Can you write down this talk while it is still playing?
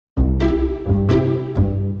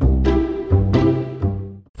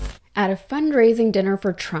At a fundraising dinner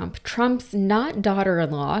for Trump, Trump's not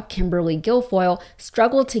daughter-in-law, Kimberly Guilfoyle,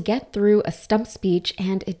 struggled to get through a stump speech,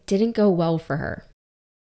 and it didn't go well for her.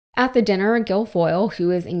 At the dinner, Guilfoyle, who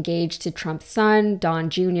is engaged to Trump's son, Don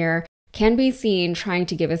Jr., can be seen trying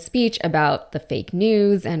to give a speech about the fake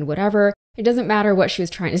news and whatever. It doesn't matter what she was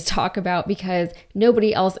trying to talk about because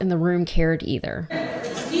nobody else in the room cared either.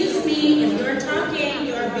 Excuse me, if you're talking,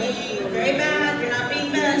 you're being very bad, you're not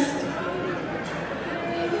being best.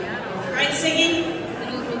 Right, singing?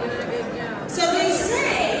 So they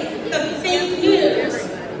say, the fake news,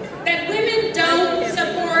 that women don't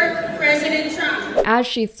support President Trump. As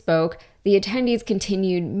she spoke, the attendees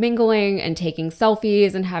continued mingling and taking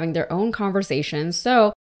selfies and having their own conversations,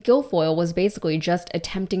 so Guilfoyle was basically just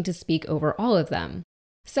attempting to speak over all of them.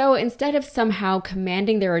 So instead of somehow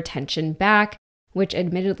commanding their attention back, which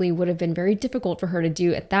admittedly would have been very difficult for her to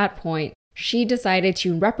do at that point, she decided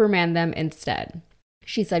to reprimand them instead.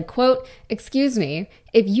 She said, quote, "Excuse me,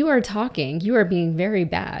 if you are talking, you are being very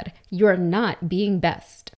bad. You are not being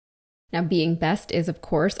best." Now, being best is, of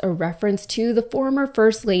course, a reference to the former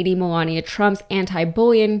First Lady Melania Trump's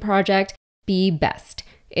anti-bullying project, Be Best.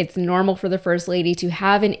 It's normal for the First Lady to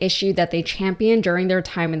have an issue that they champion during their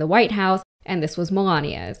time in the White House, and this was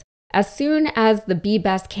Melania's. As soon as the Be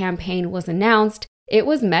Best campaign was announced, it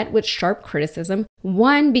was met with sharp criticism.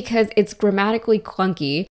 One, because it's grammatically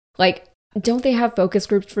clunky, like, don't they have focus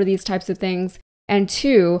groups for these types of things? And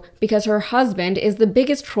two, because her husband is the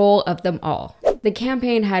biggest troll of them all. The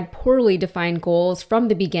campaign had poorly defined goals from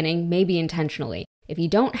the beginning, maybe intentionally. If you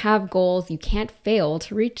don't have goals, you can't fail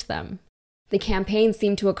to reach them. The campaign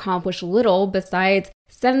seemed to accomplish little besides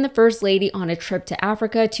send the First Lady on a trip to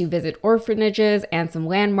Africa to visit orphanages and some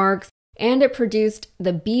landmarks, and it produced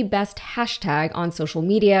the Be Best hashtag on social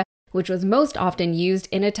media, which was most often used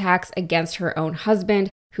in attacks against her own husband,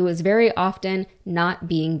 who was very often not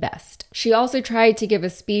being best. She also tried to give a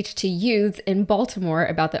speech to youths in Baltimore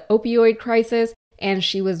about the opioid crisis, and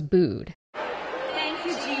she was booed. Thank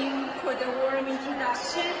you, Jean, for the warm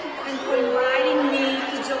introduction and for inviting me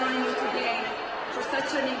to join you today for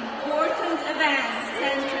such an important event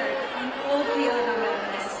centered on opioid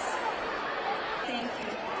awareness. Thank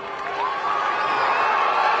you.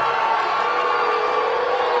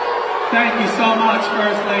 Thank you so much,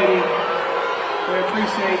 First Lady. We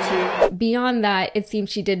appreciate you. Beyond that, it seems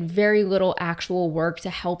she did very little actual work to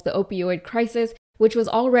help the opioid crisis, which was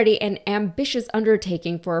already an ambitious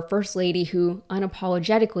undertaking for a First Lady who,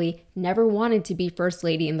 unapologetically, never wanted to be First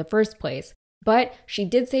Lady in the first place. But she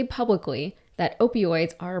did say publicly that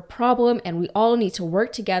opioids are a problem and we all need to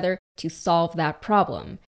work together to solve that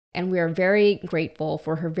problem. And we are very grateful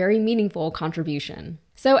for her very meaningful contribution.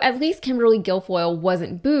 So at least Kimberly Guilfoyle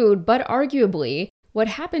wasn't booed, but arguably, what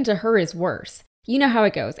happened to her is worse. You know how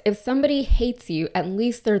it goes. If somebody hates you, at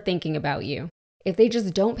least they're thinking about you. If they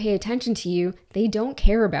just don't pay attention to you, they don't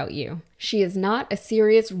care about you. She is not a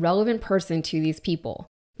serious, relevant person to these people.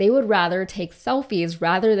 They would rather take selfies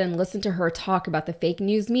rather than listen to her talk about the fake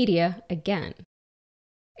news media again.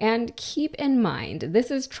 And keep in mind, this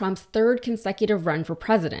is Trump's third consecutive run for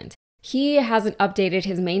president. He hasn't updated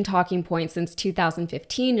his main talking points since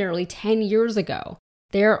 2015, nearly 10 years ago.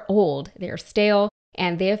 They're old, they're stale,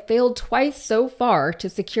 and they have failed twice so far to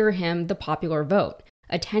secure him the popular vote.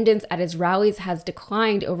 Attendance at his rallies has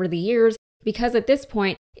declined over the years because at this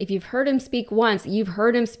point, if you've heard him speak once, you've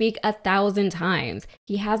heard him speak 1,000 times.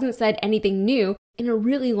 He hasn't said anything new in a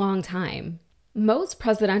really long time. Most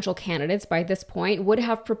presidential candidates by this point would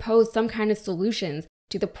have proposed some kind of solutions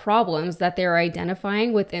to the problems that they're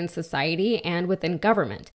identifying within society and within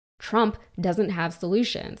government. Trump doesn't have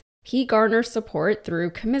solutions. He garners support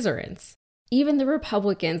through commiserance. Even the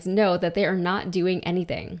Republicans know that they are not doing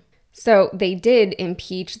anything. So they did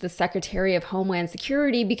impeach the Secretary of Homeland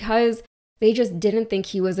Security because they just didn't think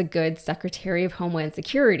he was a good Secretary of Homeland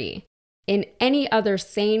Security. In any other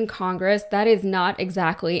sane Congress, that is not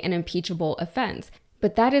exactly an impeachable offense.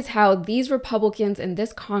 But that is how these Republicans in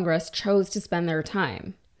this Congress chose to spend their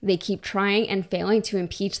time. They keep trying and failing to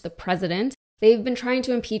impeach the president. They've been trying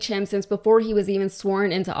to impeach him since before he was even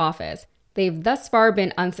sworn into office. They've thus far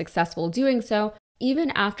been unsuccessful doing so,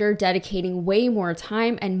 even after dedicating way more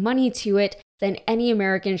time and money to it than any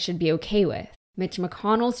American should be okay with. Mitch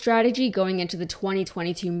McConnell's strategy going into the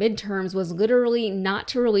 2022 midterms was literally not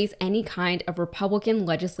to release any kind of Republican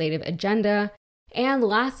legislative agenda. And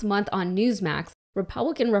last month on Newsmax,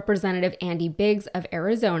 Republican Representative Andy Biggs of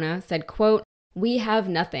Arizona said, quote, "We have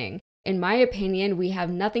nothing. In my opinion, we have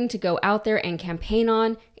nothing to go out there and campaign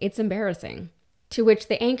on. It's embarrassing." To which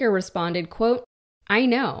the anchor responded, quote, "I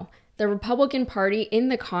know. The Republican Party in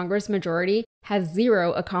the Congress majority has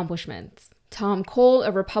zero accomplishments." Tom Cole,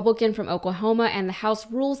 a Republican from Oklahoma and the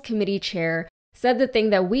House Rules Committee chair, said the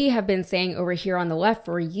thing that we have been saying over here on the left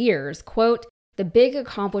for years, quote, "The big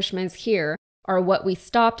accomplishments here are what we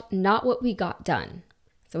stopped, not what we got done."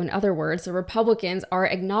 So in other words, the Republicans are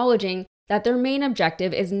acknowledging that their main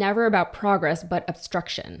objective is never about progress but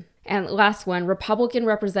obstruction. And last one, Republican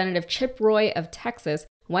Representative Chip Roy of Texas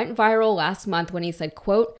went viral last month when he said,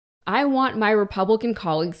 quote, "I want my Republican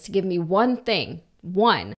colleagues to give me one thing,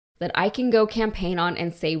 one, that I can go campaign on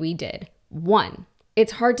and say we did. One."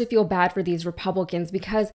 It's hard to feel bad for these Republicans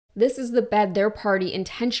because this is the bed their party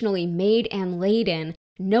intentionally made and laid in,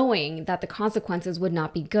 knowing that the consequences would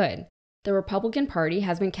not be good. The Republican Party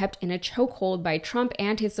has been kept in a chokehold by Trump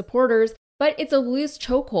and his supporters, but it's a loose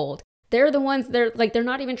chokehold. They're the ones they're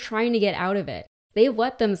not even trying to get out of it. They've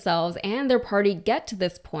let themselves and their party get to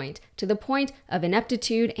this point, to the point of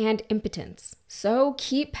ineptitude and impotence. So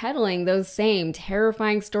keep peddling those same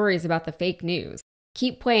terrifying stories about the fake news.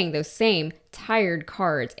 Keep playing those same tired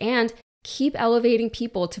cards and keep elevating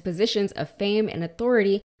people to positions of fame and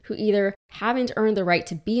authority who either haven't earned the right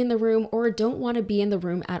to be in the room or don't want to be in the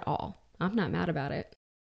room at all. I'm not mad about it.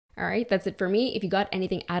 All right, that's it for me. If you got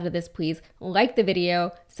anything out of this, please like the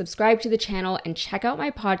video, subscribe to the channel, and check out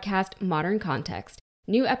my podcast, Modern Context.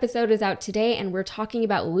 New episode is out today, and we're talking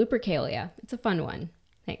about Lupercalia. It's a fun one.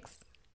 Thanks.